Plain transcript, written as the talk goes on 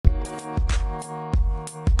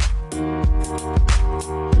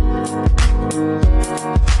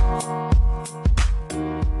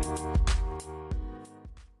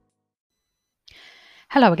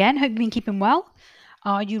Hello again, hope you've been keeping well.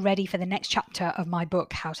 Are you ready for the next chapter of my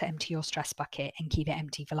book, How to Empty Your Stress Bucket and Keep It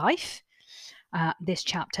Empty for Life? This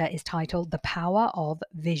chapter is titled The Power of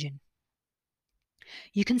Vision.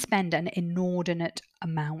 You can spend an inordinate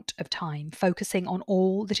amount of time focusing on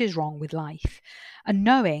all that is wrong with life and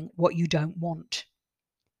knowing what you don't want.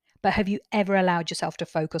 But have you ever allowed yourself to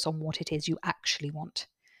focus on what it is you actually want?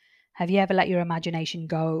 Have you ever let your imagination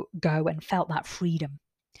go and felt that freedom?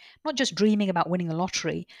 Not just dreaming about winning the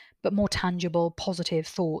lottery, but more tangible, positive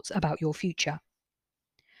thoughts about your future.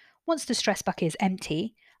 Once the stress bucket is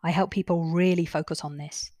empty, I help people really focus on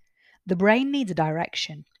this. The brain needs a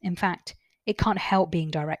direction. In fact, it can't help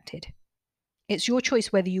being directed. It's your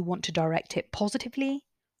choice whether you want to direct it positively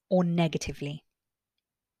or negatively.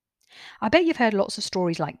 I bet you've heard lots of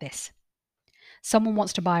stories like this. Someone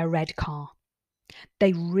wants to buy a red car.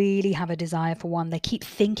 They really have a desire for one. They keep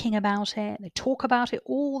thinking about it. They talk about it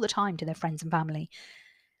all the time to their friends and family.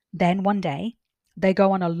 Then one day, they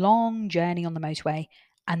go on a long journey on the motorway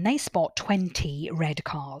and they spot 20 red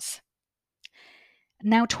cars.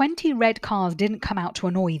 Now, 20 red cars didn't come out to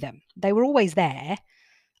annoy them. They were always there.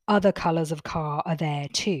 Other colours of car are there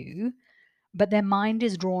too, but their mind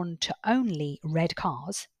is drawn to only red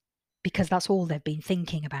cars because that's all they've been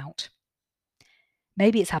thinking about.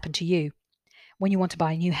 Maybe it's happened to you. When you want to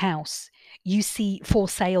buy a new house, you see for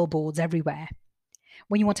sale boards everywhere.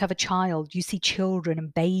 When you want to have a child, you see children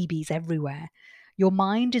and babies everywhere. Your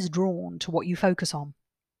mind is drawn to what you focus on.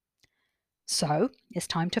 So it's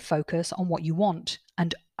time to focus on what you want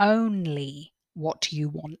and only what you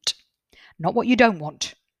want, not what you don't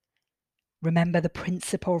want. Remember the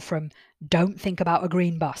principle from Don't Think About a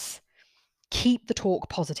Green Bus. Keep the talk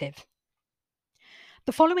positive.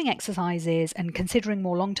 The following exercises and considering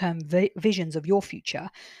more long-term visions of your future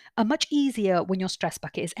are much easier when your stress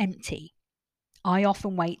bucket is empty. I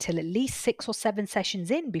often wait till at least 6 or 7 sessions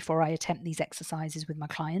in before I attempt these exercises with my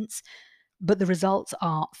clients, but the results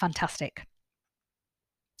are fantastic.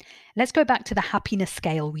 Let's go back to the happiness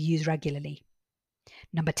scale we use regularly.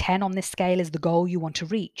 Number 10 on this scale is the goal you want to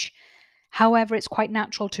reach. However, it's quite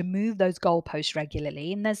natural to move those goalposts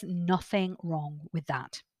regularly, and there's nothing wrong with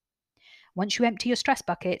that. Once you empty your stress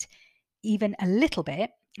bucket, even a little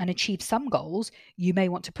bit, and achieve some goals, you may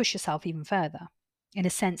want to push yourself even further. In a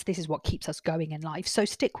sense, this is what keeps us going in life, so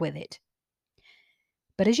stick with it.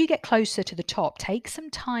 But as you get closer to the top, take some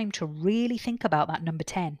time to really think about that number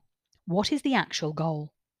 10. What is the actual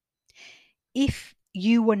goal? If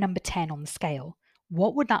you were number 10 on the scale,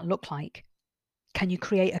 what would that look like? Can you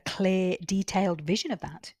create a clear, detailed vision of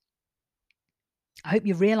that? I hope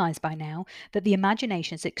you've realized by now that the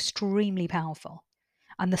imagination is extremely powerful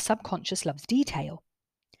and the subconscious loves detail.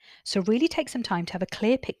 So really take some time to have a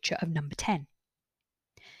clear picture of number 10.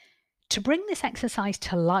 To bring this exercise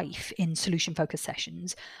to life in solution focused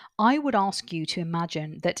sessions, I would ask you to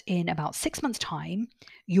imagine that in about 6 months' time,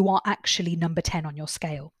 you are actually number 10 on your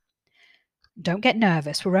scale. Don't get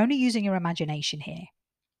nervous, we're only using your imagination here.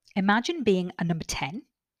 Imagine being a number 10,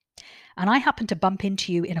 and I happen to bump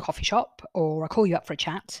into you in a coffee shop or I call you up for a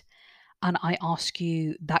chat, and I ask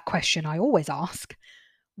you that question I always ask,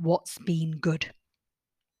 what's been good?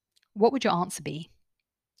 What would your answer be?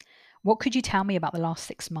 What could you tell me about the last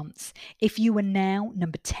 6 months? If you were now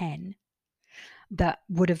number 10, that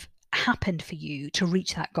would have happened for you to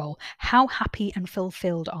reach that goal. How happy and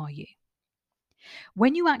fulfilled are you?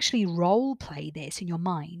 When you actually role play this in your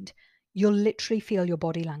mind, you'll literally feel your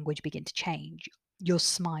body language begin to change. You'll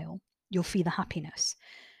smile. You'll feel the happiness.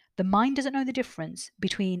 The mind doesn't know the difference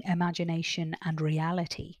between imagination and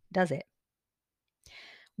reality, does it?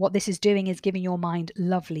 What this is doing is giving your mind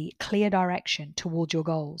lovely, clear direction towards your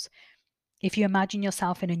goals. If you imagine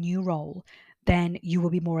yourself in a new role, then you will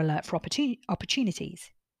be more alert for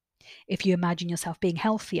opportunities. If you imagine yourself being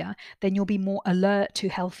healthier, then you'll be more alert to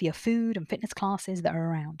healthier food and fitness classes that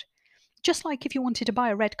are around. Just like if you wanted to buy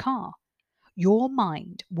a red car, your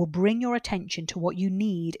mind will bring your attention to what you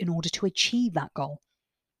need in order to achieve that goal.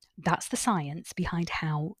 That's the science behind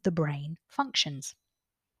how the brain functions.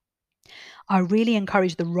 I really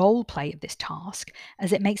encourage the role play of this task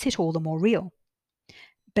as it makes it all the more real.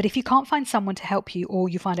 But if you can't find someone to help you or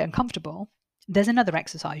you find it uncomfortable, there's another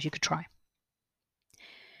exercise you could try.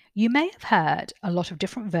 You may have heard a lot of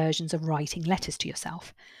different versions of writing letters to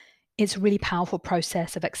yourself. It's a really powerful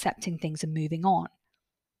process of accepting things and moving on.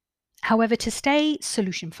 However, to stay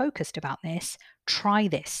solution focused about this, try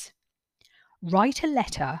this. Write a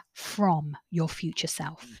letter from your future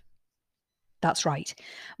self. That's right.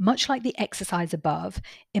 Much like the exercise above,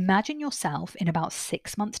 imagine yourself in about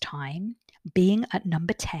 6 months' time being at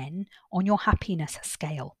number 10 on your happiness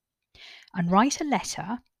scale. And write a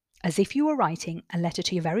letter as if you were writing a letter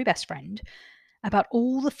to your very best friend about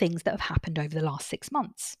all the things that have happened over the last 6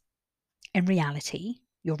 months. In reality,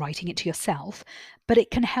 you're writing it to yourself, but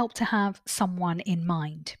it can help to have someone in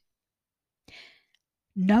mind.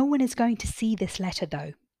 No one is going to see this letter,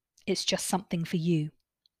 though. It's just something for you.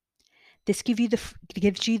 This gives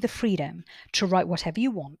you the freedom to write whatever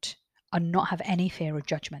you want and not have any fear of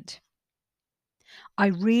judgment. I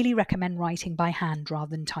really recommend writing by hand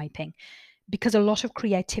rather than typing, because a lot of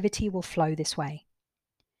creativity will flow this way.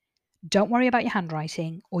 Don't worry about your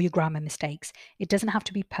handwriting or your grammar mistakes. It doesn't have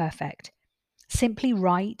to be perfect. Simply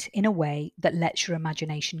write in a way that lets your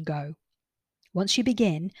imagination go. Once you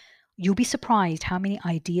begin, you'll be surprised how many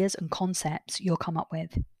ideas and concepts you'll come up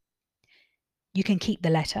with. You can keep the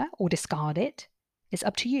letter or discard it. It's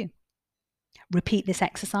up to you. Repeat this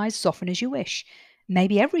exercise as often as you wish,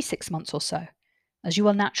 maybe every 6 months or so, as you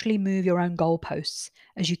will naturally move your own goalposts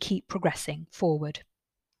as you keep progressing forward.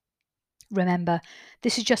 Remember,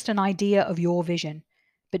 this is just an idea of your vision,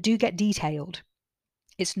 but do get detailed.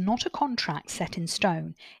 It's not a contract set in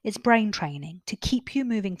stone, it's brain training to keep you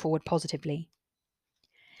moving forward positively.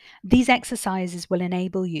 These exercises will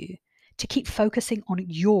enable you to keep focusing on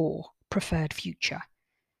your preferred future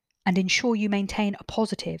and ensure you maintain a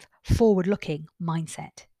positive, forward-looking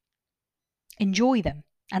mindset. Enjoy them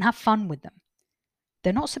and have fun with them.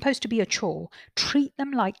 They're not supposed to be a chore. Treat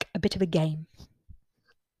them like a bit of a game.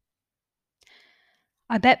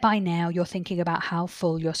 I bet by now you're thinking about how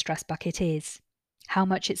full your stress bucket is, how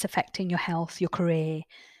much it's affecting your health, your career,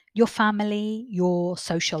 your family, your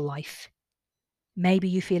social life. Maybe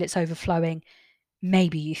you feel it's overflowing.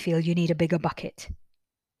 Maybe you feel you need a bigger bucket.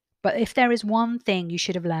 But if there is one thing you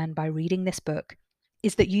should have learned by reading this book,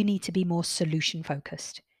 is that you need to be more solution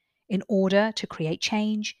focused. In order to create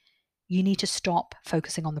change, you need to stop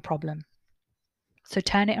focusing on the problem. So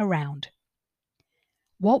turn it around.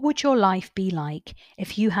 What would your life be like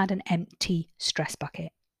if you had an empty stress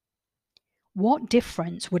bucket? What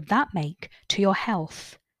difference would that make to your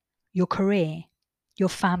health, your career, your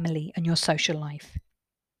family, and your social life?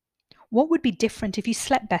 What would be different if you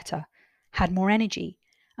slept better, had more energy,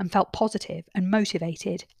 and felt positive and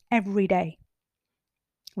motivated every day?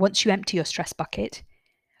 Once you empty your stress bucket,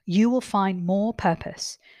 you will find more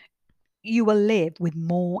purpose. You will live with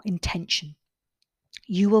more intention.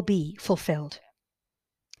 You will be fulfilled.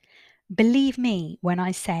 Believe me when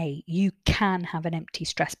I say you can have an empty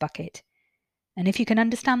stress bucket. And if you can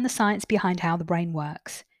understand the science behind how the brain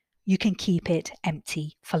works, you can keep it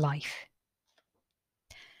empty for life.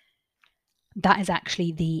 That is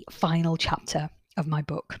actually the final chapter of my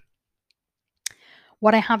book.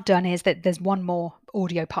 What I have done is that there's one more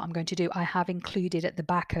audio part I'm going to do. I have included at the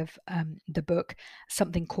back of the book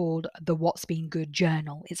something called the What's Been Good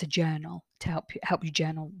journal. It's a journal to help you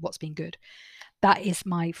journal what's been good. That is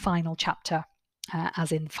my final chapter,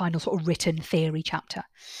 as in final sort of written theory chapter.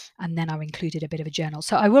 And then I've included a bit of a journal.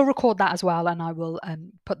 So I will record that as well, and I will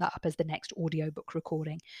put that up as the next audiobook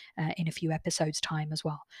recording in a few episodes' time as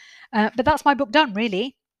well. But that's my book done,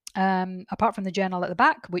 really. Apart from the journal at the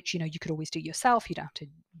back, which you could always do yourself. You don't have to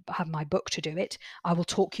have my book to do it. I will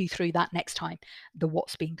talk you through that next time, the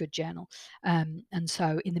What's Been Good journal. And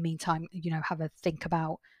so in the meantime, have a think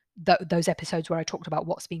about those episodes where I talked about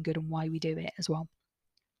what's been good and why we do it as well.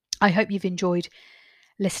 I hope you've enjoyed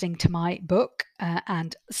listening to my book,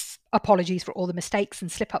 and apologies for all the mistakes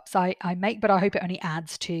and slip-ups I make, but I hope it only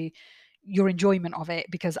adds to your enjoyment of it,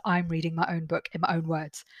 because I'm reading my own book in my own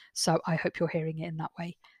words. So I hope you're hearing it in that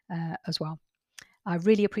way as well. I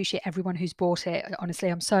really appreciate everyone who's bought it. Honestly,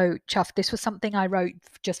 I'm so chuffed. This was something I wrote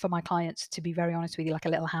just for my clients, to be very honest with you, like a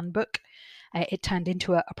little handbook. It turned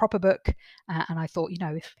into a proper book, and I thought,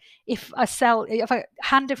 if I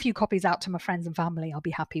hand a few copies out to my friends and family, I'll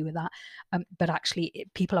be happy with that. But actually,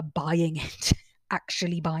 people are buying it,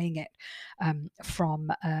 actually buying it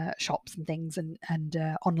from shops and things, and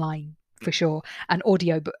online for sure, and not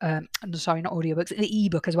audiobooks, the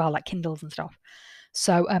ebook as well, like Kindles and stuff.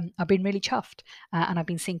 So I've been really chuffed, and I've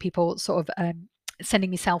been seeing people sort of sending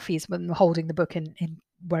me selfies when they're holding the book in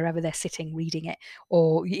wherever they're sitting reading it,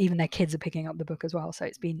 or even their kids are picking up the book as well. So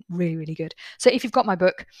it's been really, really good. So if you've got my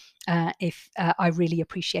book, I really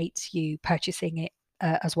appreciate you purchasing it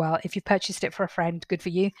as well. If you've purchased it for a friend, good for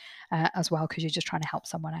you as well, because you're just trying to help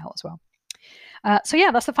someone out as well. So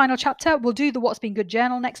yeah, that's the final chapter. We'll do the What's Been Good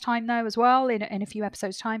journal next time though as well in a few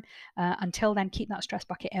episodes time. Until then, keep that stress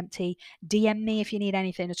bucket empty. DM me if you need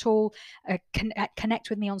anything at all. Connect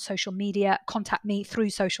with me on social media. Contact me through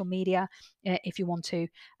social media if you want to.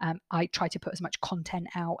 I try to put as much content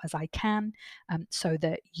out as I can so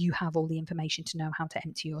that you have all the information to know how to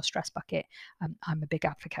empty your stress bucket. I'm a big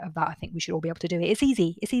advocate of that. I think we should all be able to do it. It's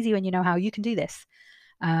easy. It's easy when you know how. You can do this.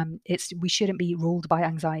 We shouldn't be ruled by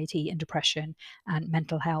anxiety and depression, and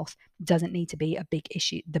mental health doesn't need to be a big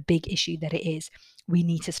issue, the big issue that it is. We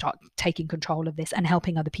need to start taking control of this and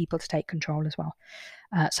helping other people to take control as well.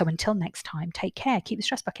 So until next time, take care. Keep the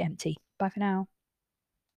stress bucket empty. Bye for now.